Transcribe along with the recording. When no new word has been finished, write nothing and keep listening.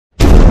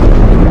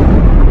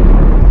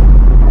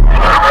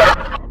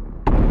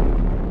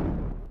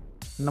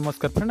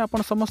नमस्कार फ्रेंड,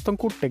 आपण समस्त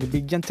को टेक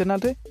विज्ञान चैनल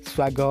रे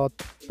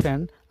स्वागत।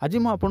 फ्रेंड, आज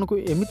मैं आपन को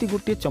एमिति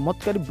गोटे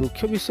चमत्कारी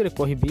वृक्ष विषय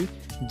कहबी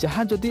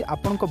जहाँ जदि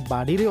आपण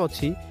बाड़ी रे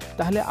अछि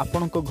ताहले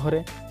आपण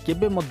घरे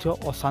केबे मध्य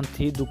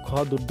अशांति दुख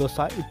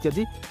दुर्दशा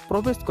इत्यादि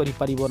प्रवेश करि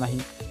परिबो नाही।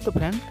 तो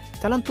फ्रेंड,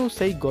 चलंतु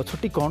सेही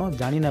गछटी कोन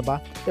जानि नेबा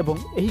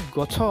एवं एही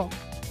गछ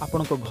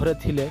आपण घरे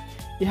थिले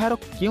यार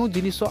क्यों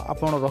जिनिस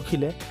आपण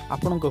रखिले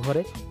आपण घरे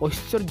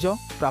ऐश्वर्य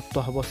प्राप्त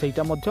हम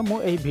सेटा मध्य मो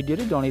एही वीडियो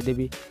रे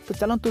जणैदेवी। तो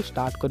चलंतु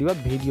स्टार्ट करवा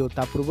वीडियो।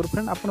 ता पूर्व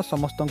फ्रेंड, आपण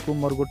समस्त को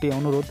मोर गोटे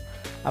अनुरोध,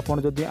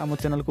 आपण जदि आम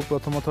चैनल को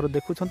प्रथम थर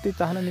देखुछंती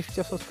ताहले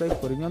निश्चय सब्सक्राइब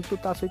करियंतु,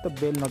 ता सहित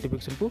बेल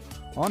नोटिफिकेशन को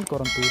ऑन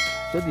करंतु।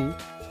 जदि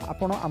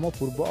आपण आम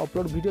पूर्व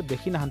अपलोड वीडियो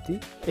देखि नाहंती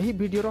एही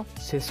वीडियो रो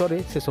शेष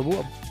रे से सब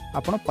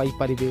आपण पाई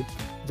परिबे,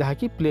 जहा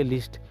कि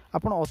प्लेलिस्ट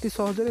आपण अति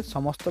सहजरे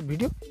समस्त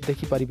वीडियो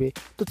देखि परिबे।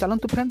 तो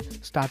चलंतु फ्रेंड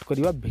स्टार्ट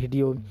करवा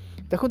वीडियो।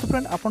 देखो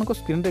फ्रेंड, आपण को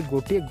स्क्रीन रे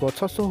गोटे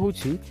गछ शो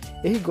होछि।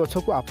 एही गछ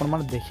को आपण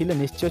मान देखिले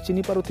निश्चय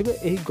चिनि पारुथिबे।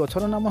 एही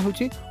गछर नाम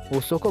होछि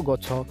अशोक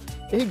गछ।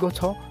 एही गछ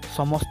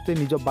समस्ते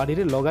निज बाड़ी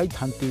रे लगाई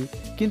थांती,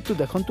 किंतु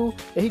देखंतु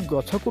एही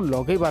गछ को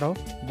लगैबार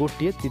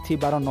गोटे तिथि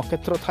बार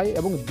नक्षत्र थाए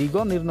एवं दिग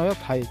निर्णय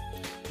थाए।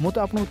 मु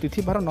तो आपन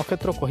तिथि बार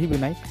नक्षत्र कहिबे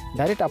नाही,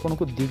 डायरेक्ट आपन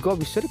को दिग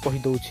विषय कहि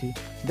दउछि।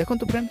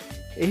 देखंतु फ्रेंड,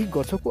 एही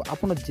गछ को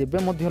आपन जेबे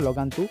मध्य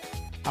लगांतु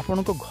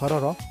आपण को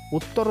घरर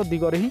उत्तर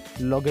दिगरे ही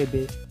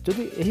लगेबे।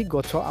 जदि एही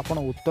गछ आपण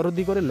उत्तर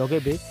दिगरे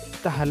लगेबे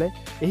ताहले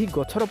एही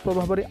गछर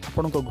प्रभाव रे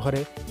आपण को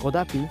घरे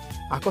कदापि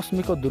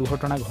आकस्मिक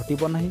दुर्घटना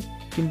घटिबो नाही,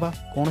 किंबा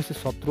कोनोसी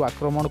शत्रु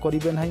आक्रमण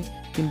करिबे नाही,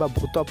 किंबा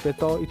भूत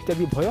प्रेत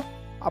इत्यादि भय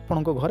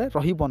आपण को घरे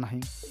रहिबो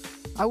नाही।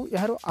 आउ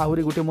यार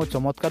आहुरी गोटे मो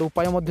चमत्कार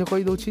उपाय मध्य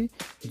कहि दउछि।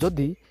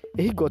 जदि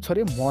एही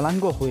गछरे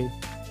मलांग होए,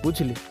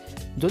 बुझिले,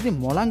 जदि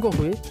मलांग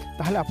हुए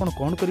ताहले आपण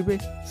कौन करिवे,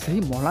 सही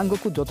मलांग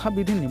को यथा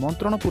विधि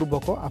निमंत्रण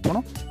पूर्वक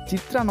आपण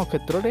चित्रा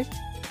नक्षत्र रे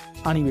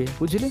आनिबे,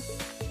 बुझिले,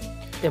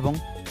 एवं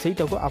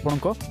सेटा को आपण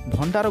को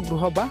भंडार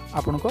गृह बा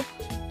आपण को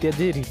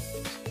तेजेरी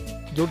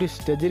जोटी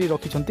तेजेरी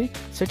रखिछंती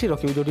सेठी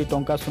रखिबे, जोटी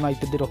टंका सोना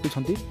इत्यादि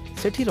रखिछंती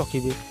सेठी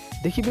रखिबे।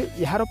 देखिबे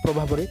यार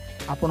प्रभाव रे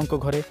आपण को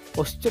घरे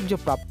ऐश्वर्य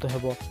प्राप्त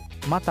हेबो।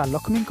 माता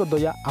लक्ष्मी को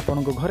दया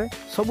आपण को घरे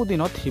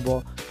सबुदिन थिबो।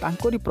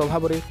 तांकरी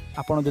प्रभाव रे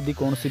आपण जदि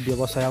कोनोसी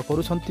व्यवसाय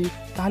करूछंती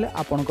ताहले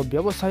आपण को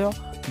व्यवसाय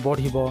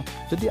बढ़िबो।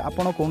 जदि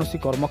आपण कोनोसी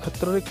कर्म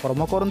क्षेत्र रे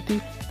कर्म करंती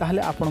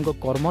ताहले आपण को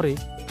कर्म रे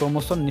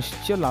प्रमोशन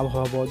निश्चय लाभ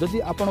हबो। जदि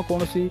आपण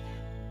कोनोसी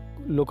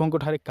लोकंको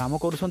ठारे काम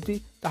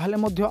करूछंती ताहले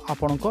मध्य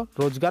आपण को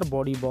रोजगार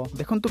बढ़िबो।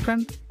 देखंतु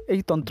फ्रेंड,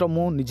 एही तंत्र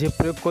मु निजे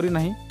प्रयोग करि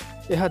नाही,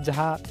 यह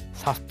जहाँ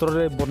शास्त्र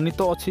रे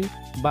वर्णित अछि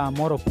बा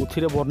मोर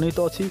पुथी रे वर्णित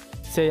अछि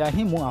सेया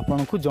ही मु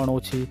आपण को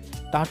जणाउछि।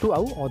 ताठू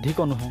आउ अधिक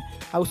नुहे,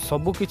 आउ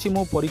सब किछि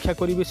मु परीक्षा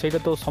करिबे सेटा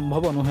तो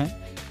संभव नुहे।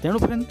 तेणु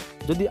फ्रेंड,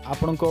 जदि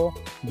आपण को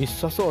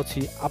विश्वास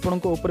अछि, आपण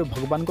को ऊपर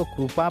भगवान को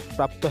कृपा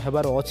प्राप्त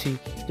हेबार अछि,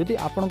 जदि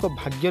आपण को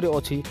भाग्य रे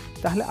अछि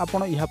ताहले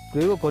आपण यह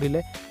प्रयोग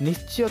करिले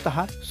निश्चय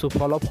ताहा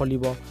सुफल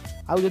फलिबो।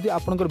 आउ जदि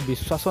आपणकर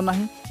विश्वास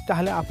नाही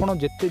ताहले आपण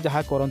जेते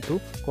जहा करंतु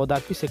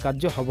कदापि से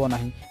कार्य हबो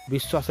नाही।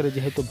 विश्वास रे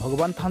जेहेतु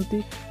भगवान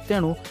थांती,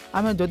 तेणु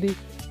आमे जदि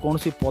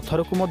कोनोसी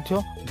पत्थर को मध्य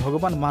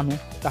भगवान मानु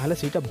ताहले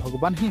सेटा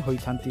भगवान ही होई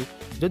थांती।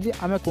 जदि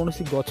आमे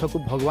कोनोसी गछ को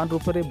भगवान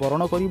रूप रे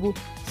वर्ण करिवु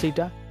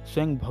सेटा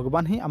स्वयं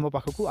भगवान ही आम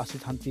पाखक आसी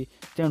थांती।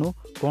 तेणु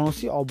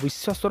कोनोसी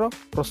अविश्वासर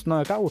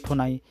प्रश्न एका उठो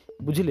नाही,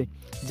 बुझिले।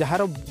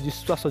 जहार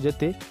विश्वास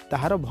जेते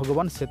ताहार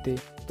भगवान सेते।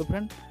 तो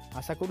फ्रेंड,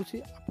 आशा करूछि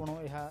आपण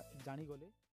एहा जानि गले।